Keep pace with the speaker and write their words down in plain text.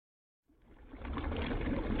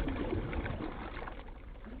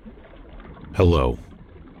Hello.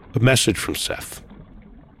 A message from Seth.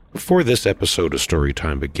 Before this episode of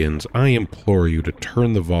Storytime begins, I implore you to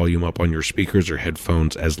turn the volume up on your speakers or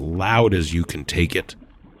headphones as loud as you can take it,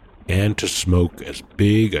 and to smoke as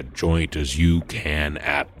big a joint as you can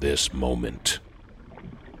at this moment.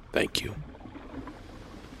 Thank you.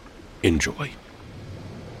 Enjoy.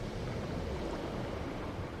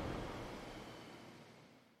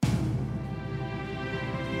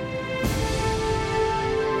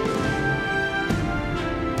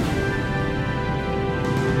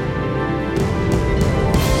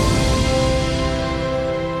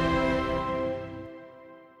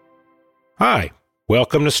 Hi,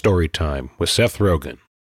 welcome to Storytime with Seth Rogen.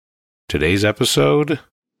 Today's episode,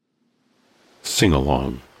 Sing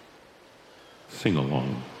Along. Sing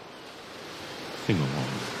along. Sing along.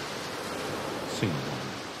 Sing along.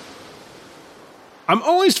 I'm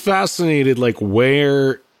always fascinated,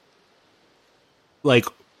 where,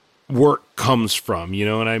 work comes from, you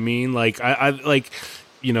know what I mean?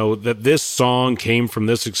 That this song came from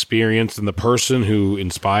this experience and the person who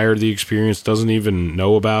inspired the experience doesn't even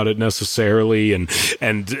know about it necessarily. And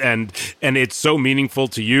it's so meaningful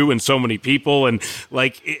to you and so many people. And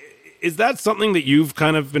is that something that you've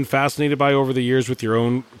kind of been fascinated by over the years with your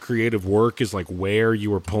own creative work, is where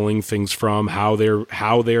you are pulling things from, how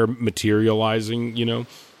they're materializing, you know?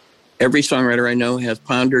 Every songwriter I know has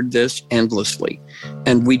pondered this endlessly,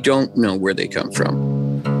 and we don't know where they come from.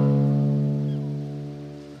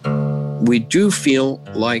 We do feel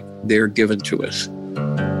like they're given to us.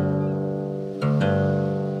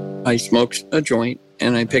 I smoke a joint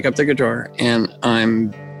and I pick up the guitar and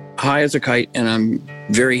I'm high as a kite and I'm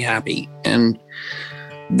very happy. And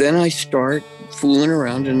then I start fooling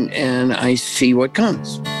around and I see what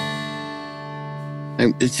comes.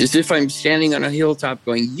 It's as if I'm standing on a hilltop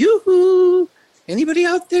going, yoo-hoo, anybody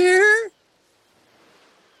out there?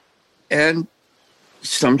 And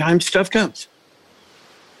sometimes stuff comes.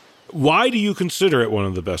 Why do you consider it one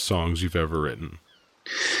of the best songs you've ever written?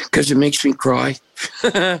 Because it makes me cry.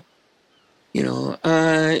 Good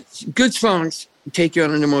songs take you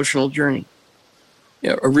on an emotional journey.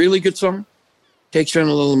 Yeah, a really good song takes you on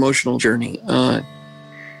a little emotional journey.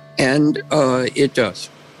 And it does.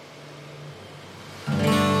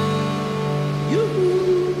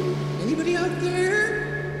 Yoo-hoo! Anybody out there?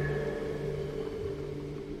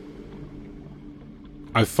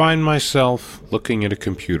 I find myself looking at a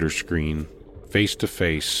computer screen, face to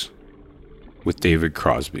face, with David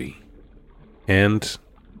Crosby. And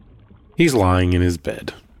he's lying in his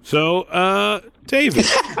bed. So, David,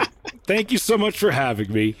 thank you so much for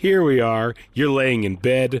having me. Here we are. You're laying in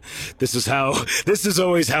bed. This is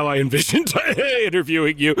always how I envisioned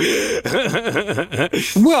interviewing you.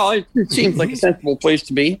 Well, it seems like a sensible place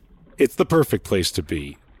to be. It's the perfect place to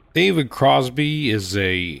be. David Crosby is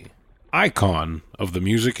a icon of the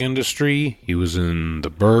music industry. He was in the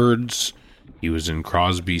Byrds. He was in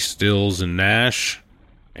Crosby, Stills, and Nash,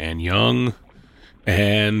 and Young.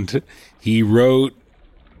 And he wrote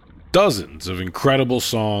dozens of incredible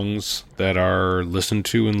songs that are listened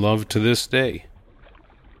to and loved to this day.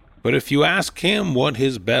 But if you ask him what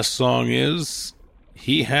his best song is,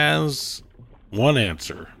 he has one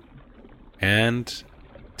answer. And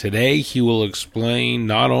today he will explain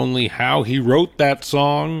not only how he wrote that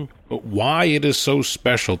song, but why it is so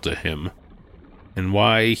special to him, and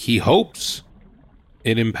why he hopes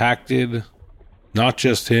it impacted not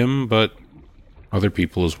just him, but other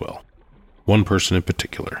people as well. One person in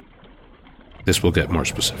particular. This will get more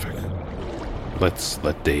specific. Let's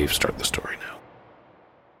let Dave start the story now.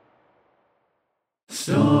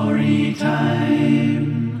 Story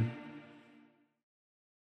time.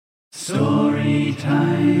 Story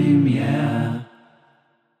time, yeah.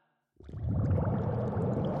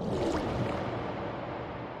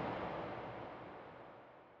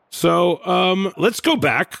 So, let's go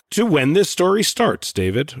back to when this story starts,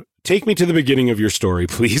 David. Take me to the beginning of your story,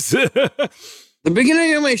 please. The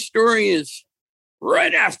beginning of my story is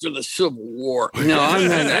right after the Civil War. No, I'm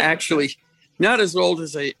not as old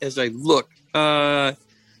as I look. The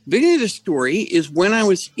beginning of the story is when I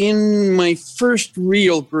was in my first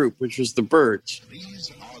real group, which was the Byrds.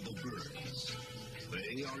 These are the Byrds.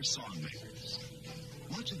 They are songmakers.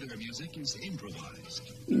 Much of their music is improvised.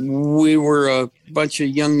 We were a bunch of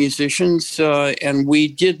young musicians, and we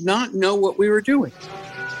did not know what we were doing.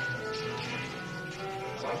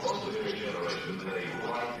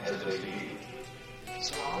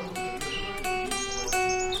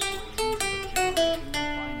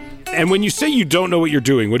 And when you say you don't know what you're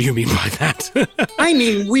doing, what do you mean by that? I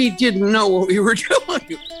mean, we didn't know what we were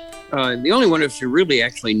doing. The only one of us who really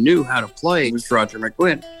actually knew how to play was Roger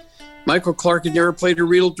McGuinn. Michael Clark had never played a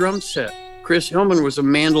real drum set. Chris Hillman was a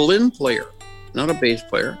mandolin player, not a bass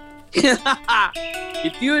player.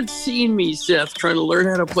 If you had seen me, Seth, trying to learn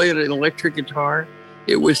how to play an electric guitar,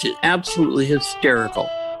 it was absolutely hysterical.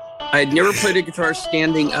 I had never played a guitar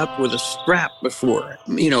standing up with a strap before,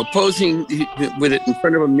 posing with it in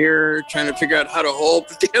front of a mirror, trying to figure out how to hold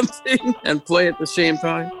the damn thing and play at the same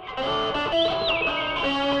time.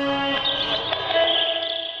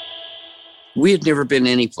 We had never been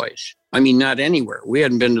anyplace. I mean, not anywhere. We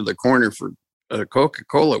hadn't been to the corner for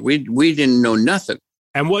Coca-Cola. We didn't know nothing.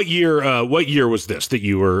 And what year was this that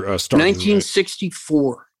you were starting? 1964.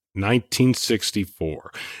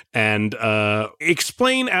 1964. And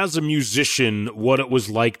explain as a musician what it was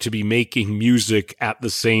like to be making music at the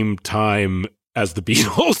same time as the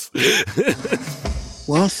Beatles.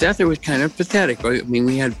 Well, Seth, it was kind of pathetic. I mean,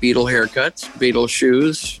 we had Beatle haircuts, Beatle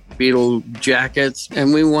shoes, Beatle jackets,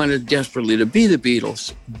 and we wanted desperately to be the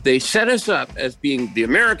Beatles. They set us up as being the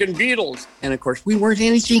American Beatles. And of course, we weren't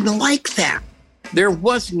anything like that. There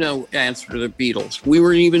was no answer to the Beatles. We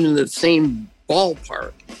weren't even in the same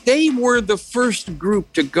ballpark. They were the first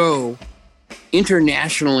group to go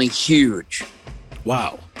internationally huge.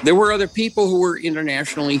 Wow. There were other people who were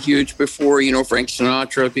internationally huge before, Frank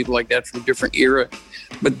Sinatra, people like that from a different era.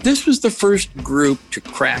 But this was the first group to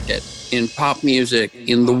crack it in pop music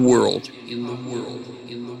in the world.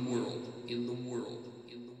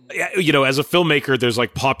 As a filmmaker, there's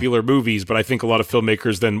like popular movies, but I think a lot of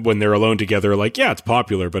filmmakers then when they're alone together are like, yeah, it's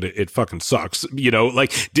popular, but it fucking sucks.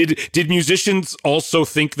 Did musicians also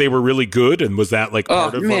think they were really good? And was that like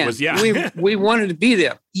part of what was, we wanted to be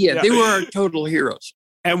them. Yeah, they were our total heroes.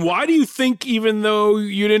 And why do you think, even though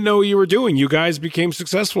you didn't know what you were doing, you guys became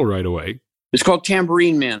successful right away? It's called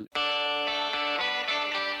Tambourine Man.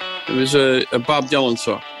 It was a Bob Dylan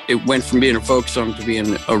song. It went from being a folk song to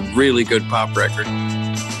being a really good pop record.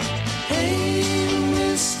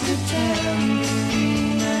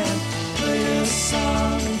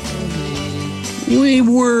 We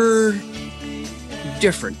were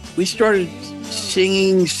different. We started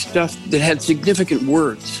singing stuff that had significant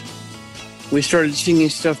words. We started singing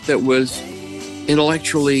stuff that was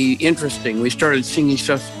intellectually interesting. We started singing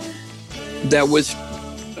stuff that was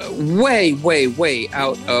way, way, way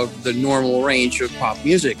out of the normal range of pop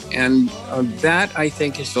music. And that, I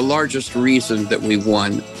think, is the largest reason that we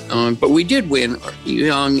won. But we did win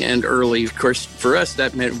young and early. Of course, for us,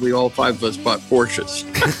 that meant we all five of us bought Porsches.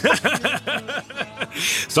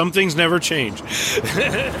 Some things never change.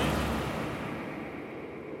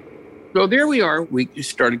 So there we are. We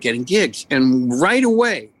started getting gigs. And right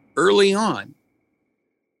away, early on,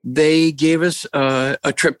 they gave us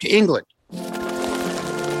a trip to England.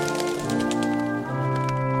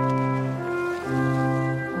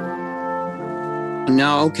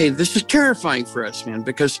 Now, okay, this is terrifying for us, man,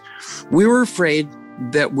 because we were afraid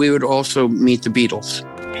that we would also meet the Beatles.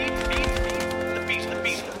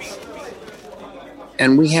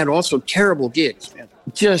 And we had also terrible gigs, man.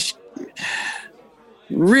 Just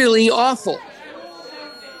really awful.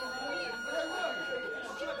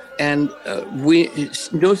 And we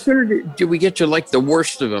no sooner did we get to like the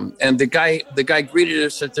worst of them. And the guy greeted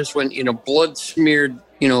us at this one in a blood-smeared,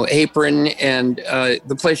 apron, and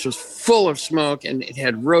the place was full of smoke, and it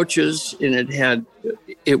had roaches, and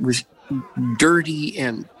it was dirty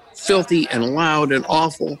and filthy and loud and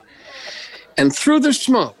awful. And through the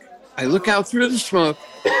smoke, I look out through the smoke,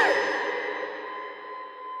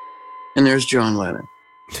 and there's John Lennon.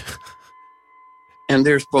 And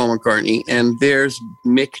there's Paul McCartney, and there's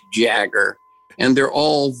Mick Jagger, and they're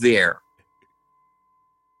all there,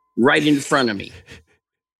 right in front of me.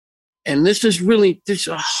 And this is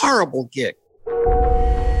a horrible gig.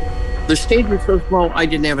 The stage was so small, I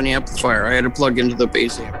didn't have an amplifier. I had to plug into the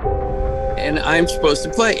bass amp. And I'm supposed to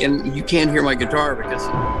play, and you can't hear my guitar because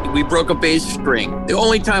we broke a bass string. The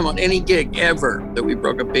only time on any gig ever that we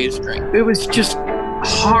broke a bass string. It was just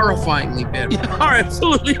horrifyingly bad.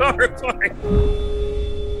 Absolutely horrifying.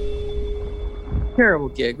 Terrible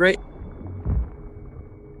gig, right?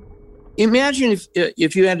 Imagine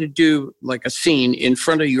if you had to do like a scene in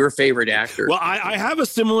front of your favorite actor. Well, I have a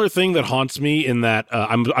similar thing that haunts me in that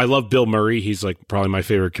I love Bill Murray. He's like probably my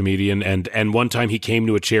favorite comedian. And one time he came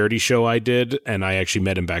to a charity show I did, and I actually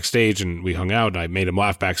met him backstage, and we hung out, and I made him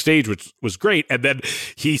laugh backstage, which was great. And then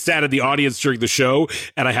he sat in the audience during the show,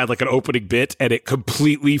 and I had like an opening bit, and it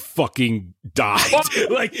completely fucking died.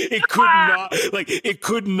 It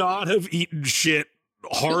could not have eaten shit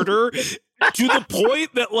harder. to the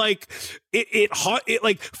point that like it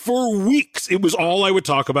like for weeks it was all I would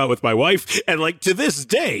talk about with my wife, and like to this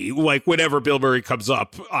day, like whenever Bill Murray comes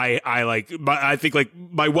up, I think like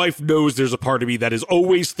my wife knows there's a part of me that is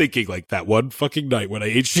always thinking like that one fucking night when I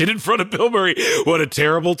ate shit in front of Bill Murray. What a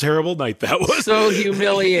terrible, terrible night that was. So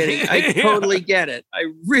humiliating. I totally get it. I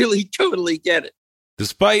really totally get it.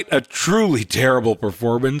 Despite a truly terrible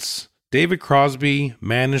performance, David Crosby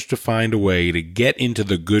managed to find a way to get into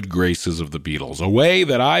the good graces of the Beatles, a way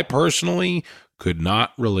that I personally could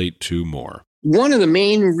not relate to more. One of the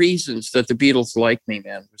main reasons that the Beatles liked me,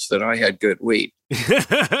 man, was that I had good weed.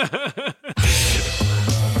 The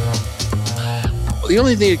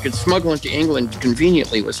only thing it could smuggle into England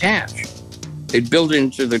conveniently was hash. They'd build it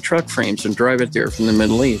into their truck frames and drive it there from the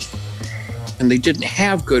Middle East. And they didn't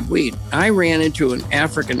have good weed. I ran into an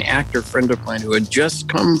African actor friend of mine who had just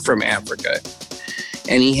come from Africa,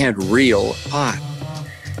 and he had real pot.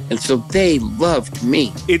 And so they loved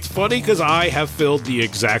me. It's funny because I have filled the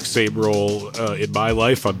exact same role in my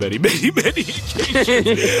life on many, many, many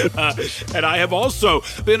occasions. And I have also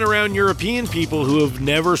been around European people who have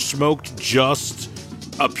never smoked just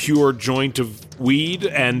a pure joint of weed,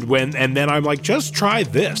 and then I'm like, just try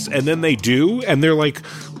this, and then they do, and they're like,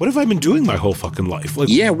 what have I been doing my whole fucking life? Like,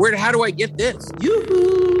 yeah, how do I get this?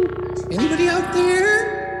 Yoo-hoo! Anybody out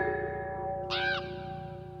there?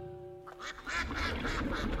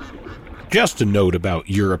 Just a note about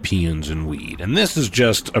Europeans and weed, and this is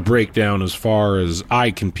just a breakdown as far as I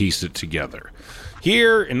can piece it together.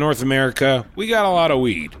 Here in North America, we got a lot of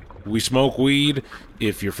weed. We smoke weed.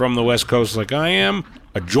 If you're from the West Coast like I am,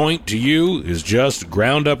 a joint to you is just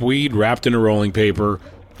ground up weed wrapped in a rolling paper.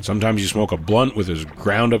 Sometimes you smoke a blunt with this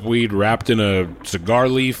ground up weed wrapped in a cigar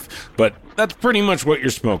leaf, but that's pretty much what you're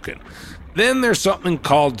smoking. Then there's something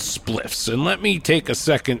called spliffs, and let me take a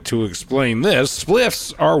second to explain this.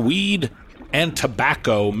 Spliffs are weed and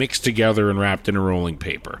tobacco mixed together and wrapped in a rolling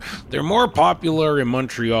paper. They're more popular in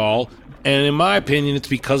Montreal, and in my opinion, it's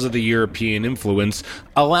because of the European influence.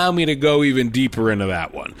 Allow me to go even deeper into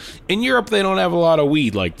that one. In Europe, they don't have a lot of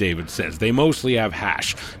weed, like David says. They mostly have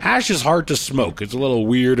hash. Hash is hard to smoke. It's a little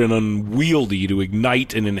weird and unwieldy to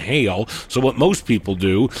ignite and inhale. So what most people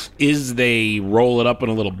do is they roll it up in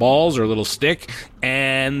a little balls or a little stick,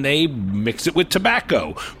 and they mix it with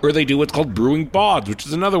tobacco. Or they do what's called brewing pods, which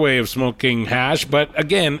is another way of smoking hash. But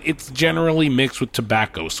again, it's generally mixed with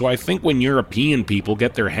tobacco. So I think when European people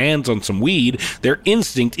get their hands on some weed, their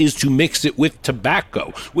instinct is to mix it with tobacco,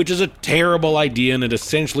 which is a terrible idea, and it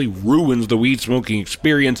essentially ruins the weed smoking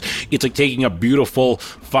experience. It's like taking a beautiful,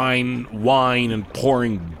 fine wine and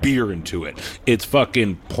pouring beer into it. It's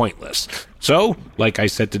fucking pointless. So, like I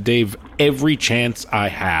said to Dave, every chance I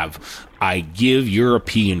have, I give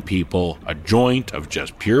European people a joint of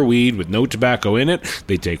just pure weed with no tobacco in it.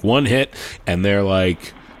 They take one hit, and they're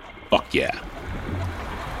like, fuck yeah.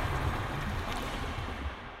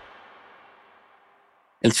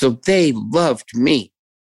 And so they loved me.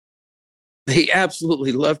 They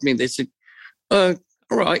absolutely loved me. They said, all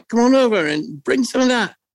right, come on over and bring some of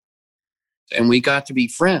that. And we got to be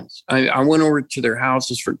friends. I went over to their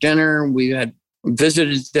houses for dinner. We had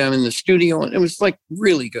visited them in the studio, and it was like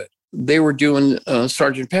really good. They were doing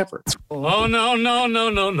Sgt. Pepper. Oh, no, no, no,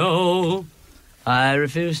 no, no. I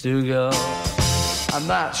refuse to go. And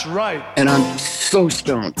that's right. And I'm so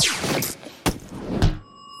stoned. So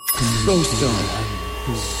stoned.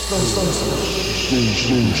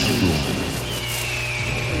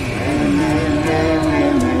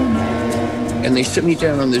 And they sit me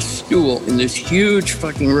down on this stool in this huge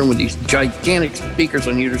fucking room with these gigantic speakers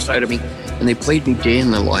on either side of me, and they played me Day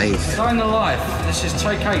in the Life. Day in the Life. This is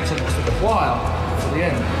take 8 to the choir for the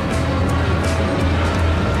end.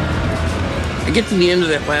 I get to the end of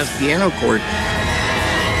that last piano chord,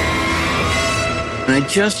 and I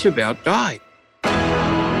just about died.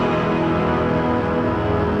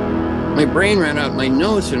 My brain ran out my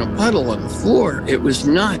nose in a puddle on the floor. You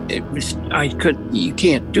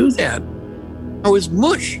can't do that. I was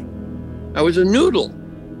mush. I was a noodle.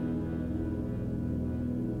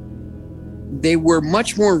 They were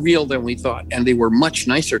much more real than we thought, and they were much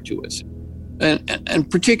nicer to us.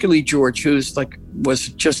 And particularly George, was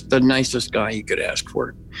just the nicest guy you could ask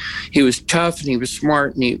for. He was tough and he was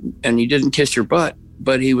smart and he didn't kiss your butt,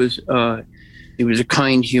 but he was a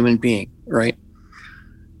kind human being, right?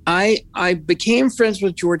 I became friends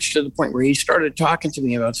with George to the point where he started talking to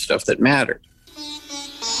me about stuff that mattered.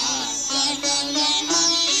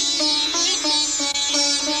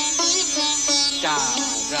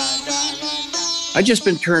 I'd just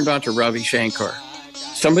been turned on to Ravi Shankar.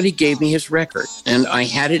 Somebody gave me his record, and I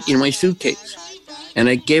had it in my suitcase, and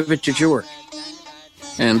I gave it to George.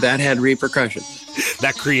 And that had repercussions.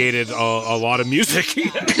 That created a lot of music.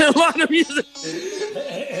 A lot of music.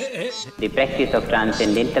 The practice of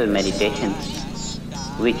transcendental meditation,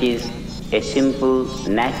 which is a simple,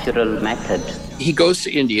 natural method. He goes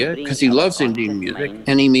to India because he loves Indian music,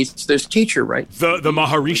 and he meets this teacher, right? The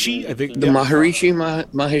Maharishi, I think. The Maharishi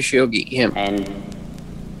Mahesh Yogi, him. And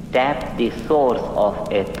tap the source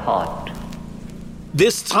of a thought.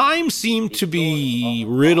 This time seemed to be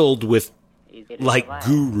riddled with, like,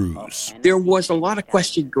 gurus. There was a lot of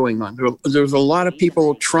question going on. There was a lot of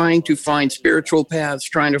people trying to find spiritual paths,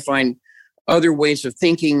 trying to find other ways of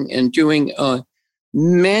thinking and doing.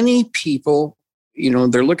 Many people,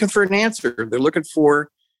 they're looking for an answer. They're looking for,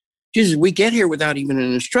 Jesus, we get here without even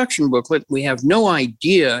an instruction booklet. We have no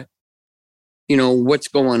idea, what's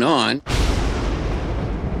going on.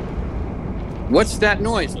 What's that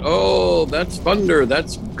noise? Oh, that's thunder.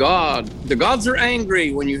 That's God. The gods are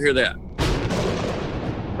angry when you hear that.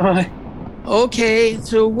 Okay,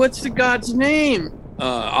 so what's the god's name?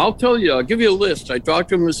 I'll tell you. I'll give you a list. I talked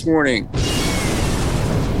to him this morning.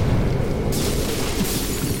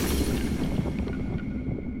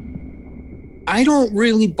 I don't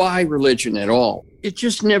really buy religion at all. It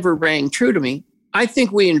just never rang true to me. I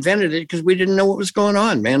think we invented it because we didn't know what was going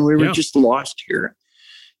on, man. We were just lost here.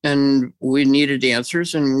 And we needed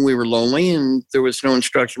answers, and we were lonely, and there was no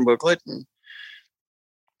instruction booklet. And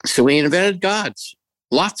so we invented gods.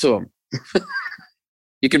 Lots of them.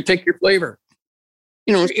 You can pick your flavor.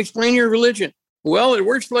 Explain your religion. Well, it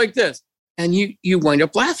works like this. And you wind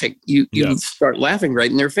up laughing. You start laughing right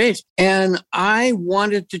in their face. And I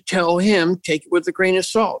wanted to tell him, take it with a grain of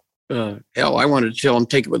salt. Hell, I wanted to tell him,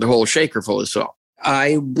 take it with a whole shaker full of salt.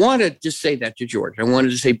 I wanted to say that to George. I wanted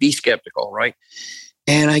to say, be skeptical, right?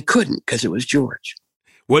 And I couldn't because it was George.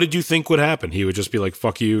 What did you think would happen? He would just be like,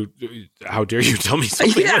 fuck you. How dare you tell me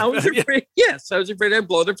something? Yeah, I was afraid. Yes, I was afraid I'd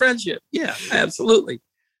blow the friendship. Yeah, absolutely.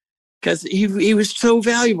 Because he was so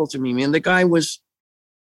valuable to me, man. The guy was,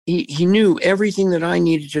 he knew everything that I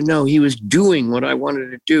needed to know. He was doing what I wanted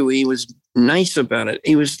to do. He was nice about it.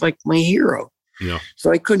 He was like my hero. Yeah.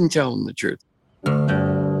 So I couldn't tell him the truth.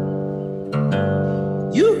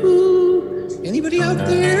 Yoo-hoo! Anybody out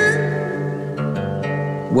there?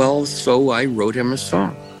 Well, so I wrote him a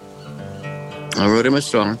song. I wrote him a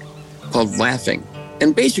song called Laughing.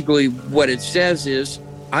 And basically what it says is,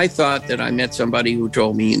 I thought that I met somebody who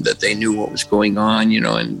told me that they knew what was going on,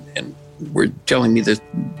 and were telling me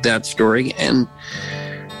that story. And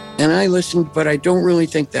I listened, but I don't really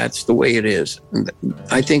think that's the way it is.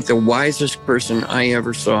 I think the wisest person I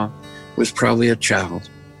ever saw was probably a child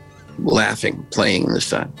laughing, playing in the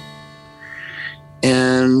sun.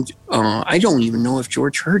 And I don't even know if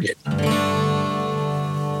George heard it,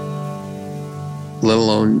 let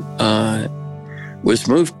alone was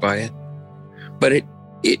moved by it. But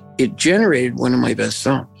it generated one of my best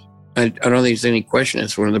songs. I don't think there's any question.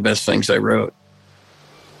 It's one of the best things I wrote.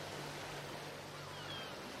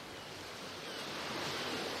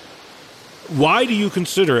 Why do you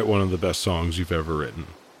consider it one of the best songs you've ever written?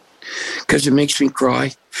 Because it makes me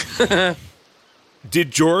cry.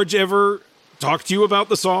 Did George ever talk to you about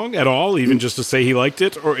the song at all, even just to say he liked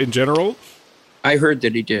it, or in general? I heard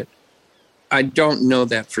that he did. I don't know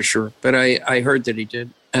that for sure, but I heard that he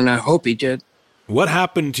did, and I hope he did. What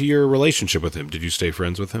happened to your relationship with him? Did you stay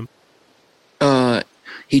friends with him?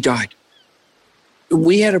 He died.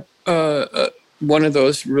 We had one of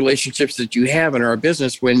those relationships that you have in our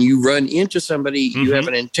business when you run into somebody, you have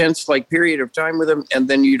an intense period of time with them, and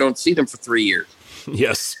then you don't see them for 3 years.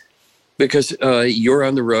 Yes. Because you're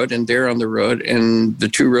on the road and they're on the road, and the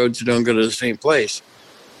two roads don't go to the same place.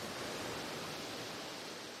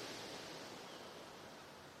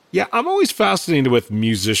 Yeah, I'm always fascinated with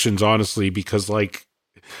musicians, honestly, because,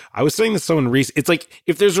 I was saying to someone recently, it's like,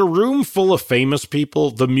 if there's a room full of famous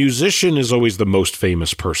people, the musician is always the most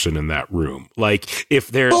famous person in that room. If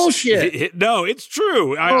there's... Bullshit! No, it's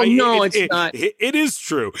true. It's not. It is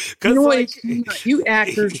true. You know what? You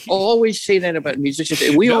actors always say that about musicians.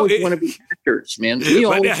 And we always want to be actors, man. We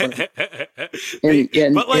always want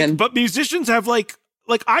to. But musicians have,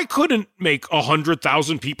 I couldn't make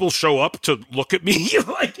 100,000 people show up to look at me.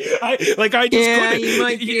 I just couldn't. You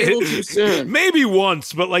might be a little too soon. Maybe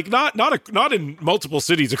once, but not in multiple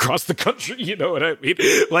cities across the country. You know what I mean?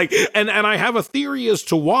 And I have a theory as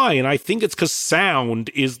to why, and I think it's because sound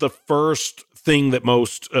is the first thing that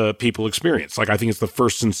most people experience. I think it's the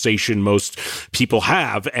first sensation most people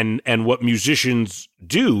have, and what musicians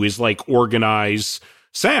do is organize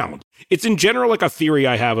sound. It's in general a theory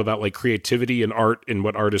I have about creativity and art and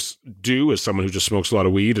what artists do as someone who just smokes a lot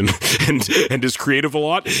of weed and is creative a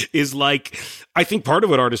lot is I think part of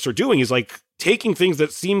what artists are doing is taking things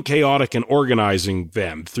that seem chaotic and organizing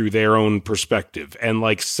them through their own perspective. And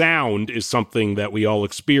like sound is something that we all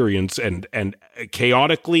experience and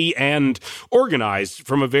chaotically and organized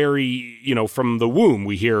from a very, from the womb.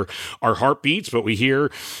 We hear our heartbeats, but we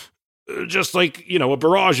hear just like, a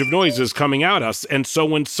barrage of noises coming at us. And so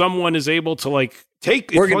when someone is able to like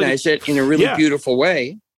organize it in a really beautiful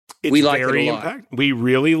way, we like it a lot. We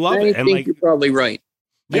really love it. I think you're probably right.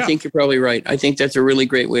 Yeah. I think you're probably right. I think that's a really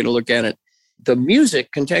great way to look at it. The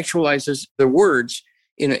music contextualizes the words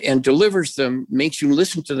and delivers them, makes you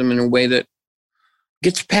listen to them in a way that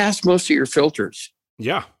gets past most of your filters.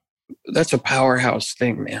 Yeah. That's a powerhouse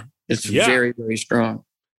thing, man. It's very, very strong.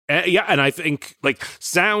 And I think like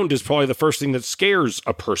sound is probably the first thing that scares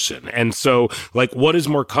a person. And so like, what is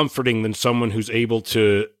more comforting than someone who's able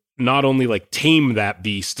to not only like tame that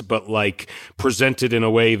beast, but like present it in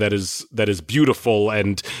a way that is beautiful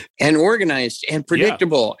and organized and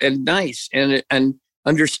predictable and nice and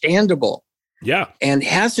understandable. Yeah. And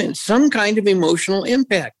has some kind of emotional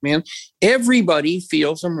impact, man. Everybody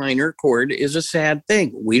feels a minor chord is a sad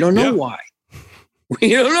thing. We don't know why.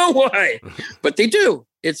 We don't know why, but they do.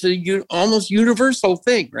 It's a almost universal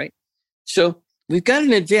thing, right? So we've got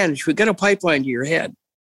an advantage. We've got a pipeline to your head,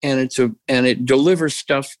 and it delivers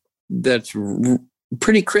stuff that's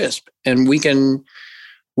pretty crisp, and we can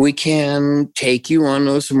take you on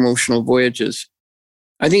those emotional voyages.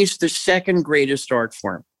 I think it's the second greatest art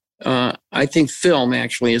form. I think film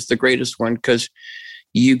actually is the greatest one because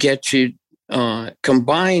you get to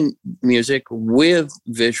combine music with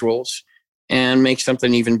visuals and make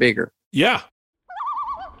something even bigger. Yeah.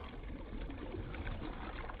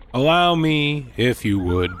 Allow me, if you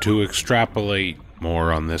would, to extrapolate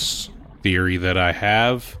more on this theory that I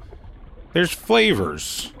have. There's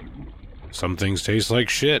flavors. Some things taste like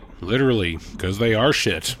shit, literally, because they are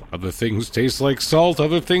shit. Other things taste like salt,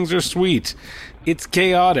 other things are sweet. It's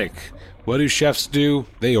chaotic. What do chefs do?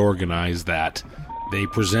 They organize that. They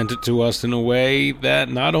present it to us in a way that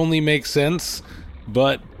not only makes sense,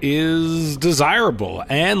 but is desirable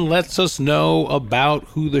and lets us know about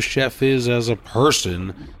who the chef is as a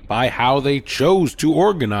person by how they chose to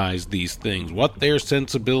organize these things, what their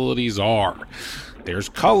sensibilities are. There's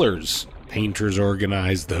colors. Painters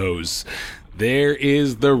organize those. There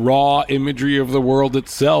is the raw imagery of the world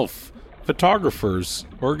itself. Photographers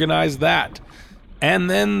organize that. And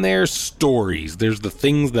then there's stories. There's the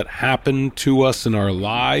things that happen to us in our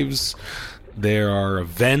lives. There are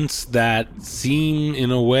events that seem,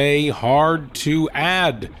 in a way, hard to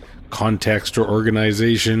add context or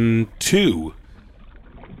organization to.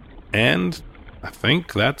 And I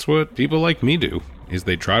think that's what people like me do, is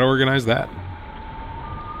they try to organize that.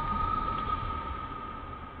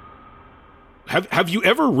 Have you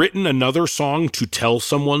ever written another song to tell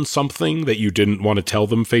someone something that you didn't want to tell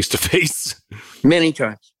them face to face? Many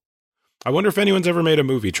times. I wonder if anyone's ever made a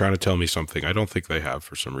movie trying to tell me something. I don't think they have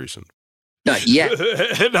for some reason. Not yet.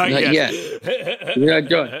 Not yet.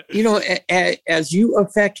 You know, as you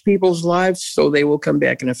affect people's lives, so they will come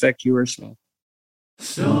back and affect you as well.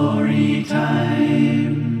 Story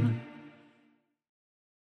time.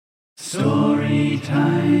 Story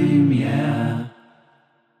time, yeah.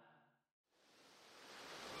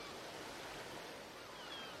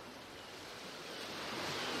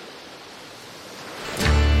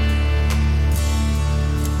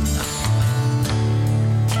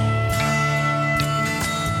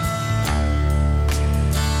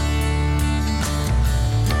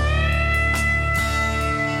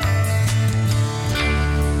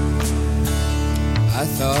 I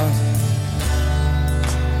thought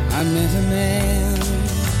I met a man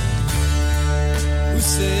who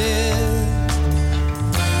said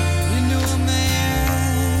he knew a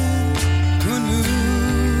man who knew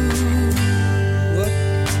what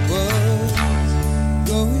was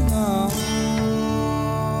going on.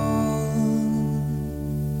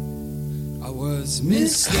 I was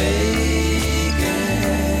mistaken.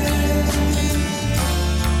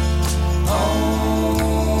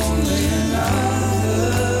 Only another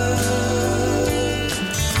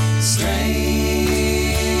strange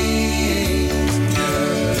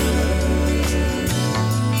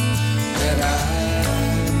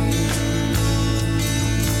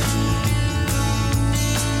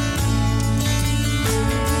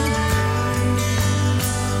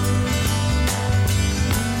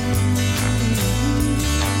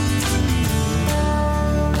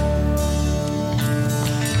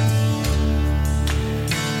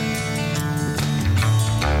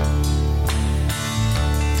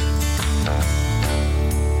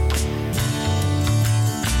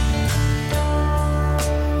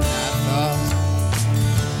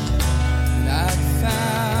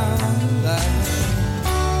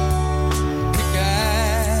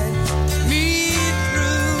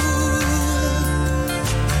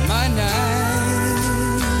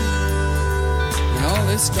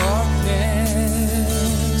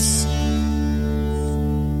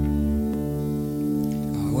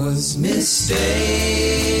was mistaken.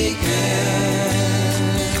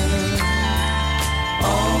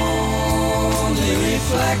 Only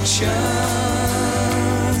reflections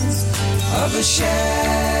of a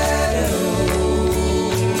shadow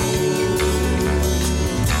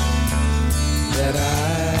that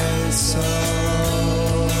I saw.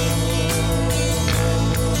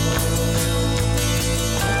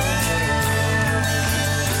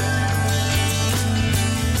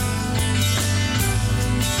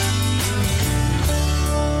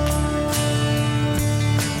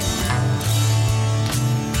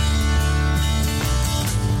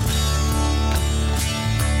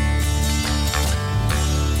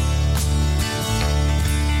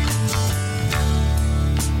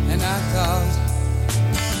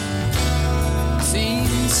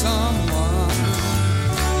 Someone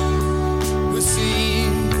was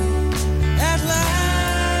seen at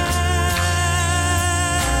last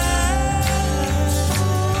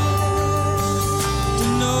to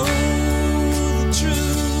know the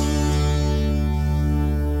truth.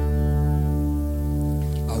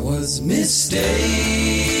 I was mistaken.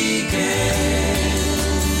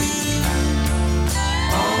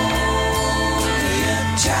 Only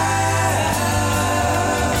a child.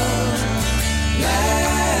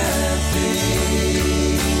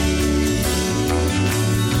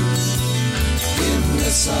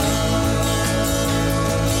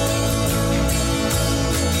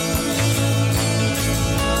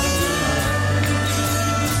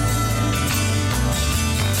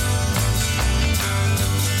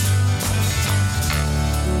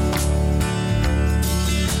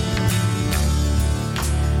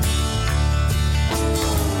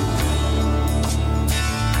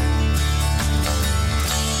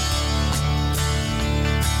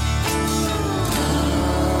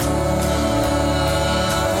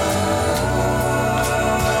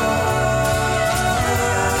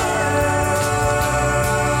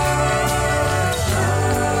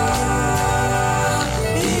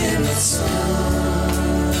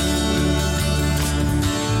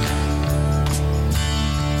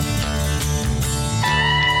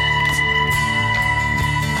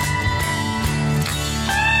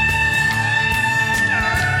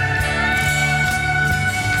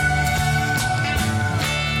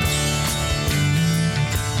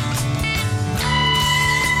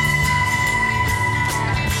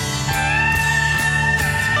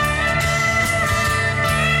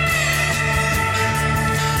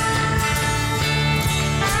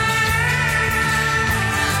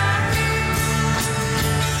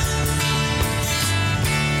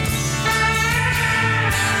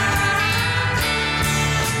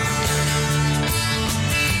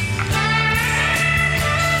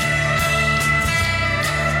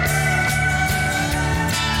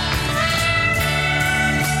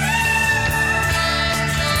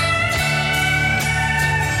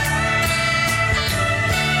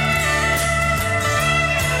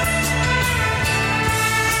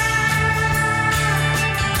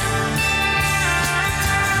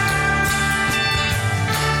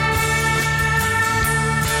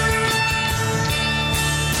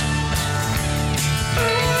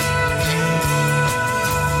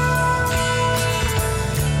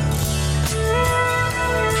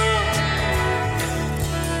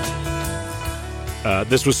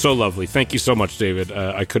 This was so lovely. Thank you so much, David.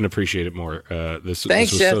 I couldn't appreciate it more. This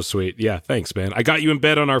was Jeff. so sweet. Yeah, thanks, man. I got you in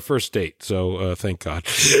bed on our first date, so thank God.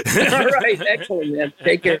 All right, excellent, man.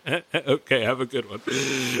 Take care. Okay, have a good one.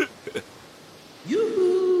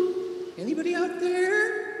 Yoo-hoo! Anybody out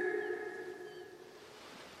there?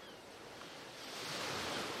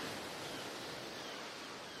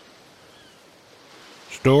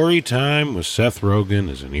 Storytime with Seth Rogen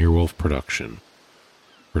is an Earwolf production.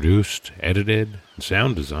 Produced, edited, and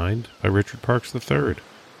sound designed by Richard Parks III.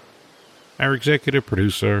 Our executive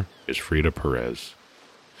producer is Frida Perez.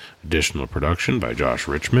 Additional production by Josh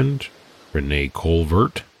Richmond, Renee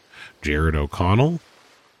Colvert, Jared O'Connell,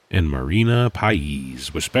 and Marina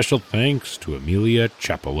Pais, with special thanks to Amelia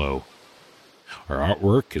Chapello. Our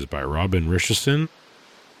artwork is by Robin Richardson.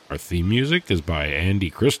 Our theme music is by Andy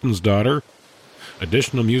Christensdottir.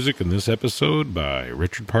 Additional music in this episode by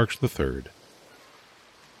Richard Parks III.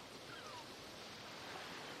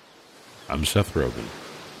 I'm Seth Rogen.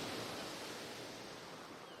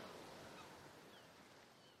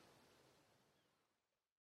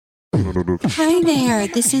 Hi there,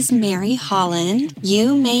 this is Mary Holland.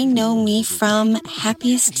 You may know me from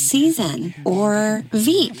Happiest Season, or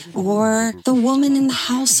Veep, or The Woman in the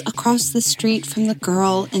House Across the Street from the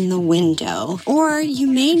Girl in the Window, or you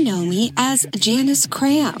may know me as Janice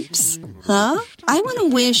Cramps. Huh? I want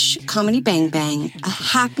to wish Comedy Bang Bang a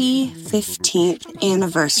happy 15th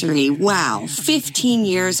anniversary. Wow, 15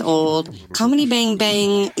 years old. Comedy Bang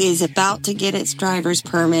Bang is about to get its driver's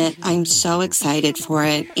permit. I'm so excited for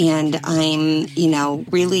it. And I'm,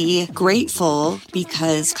 really grateful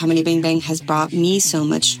because Comedy Bang Bang has brought me so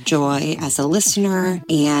much joy as a listener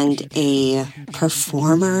and a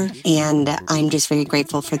performer. And I'm just very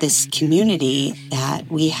grateful for this community that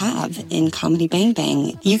we have in Comedy Bang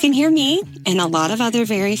Bang. You can hear me and a lot of other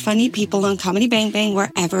very funny people on Comedy Bang Bang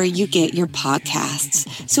wherever you get your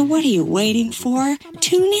podcasts. So what are you waiting for?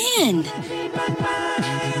 Tune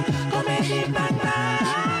in.